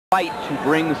Fight to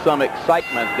bring some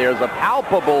excitement. There's a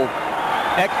palpable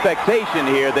expectation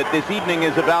here that this evening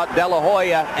is about De La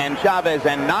Hoya and Chavez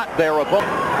and not their opponent.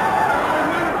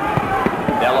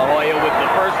 De La Hoya with the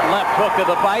first left hook of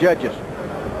the fight. Judges.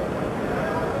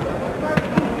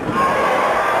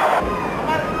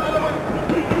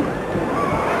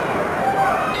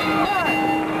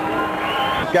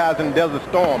 These guys in Desert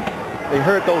Storm, they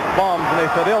heard those bombs and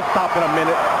they said they'll stop in a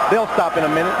minute. They'll stop in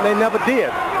a minute, and they never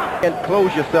did. And close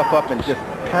yourself up and just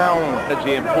pound.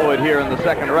 Strategy employed here in the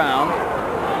second round.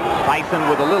 Tyson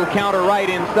with a little counter right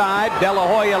inside. De La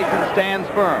Hoya stands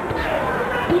firm.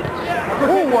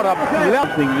 Oh, what a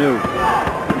nothing new.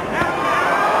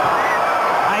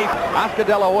 Oscar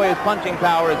De La Hoya's punching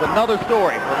power is another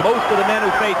story for most of the men who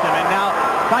face him. And now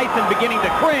Tyson beginning to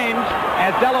cringe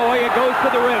as De La Hoya goes to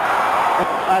the ribs.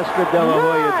 Oscar De La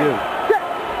Hoya do.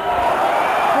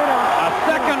 A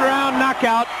second round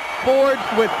knockout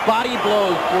forged with body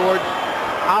blows, George.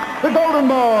 The Golden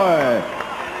Boy,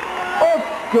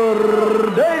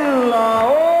 Oscar De La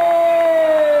Hoya.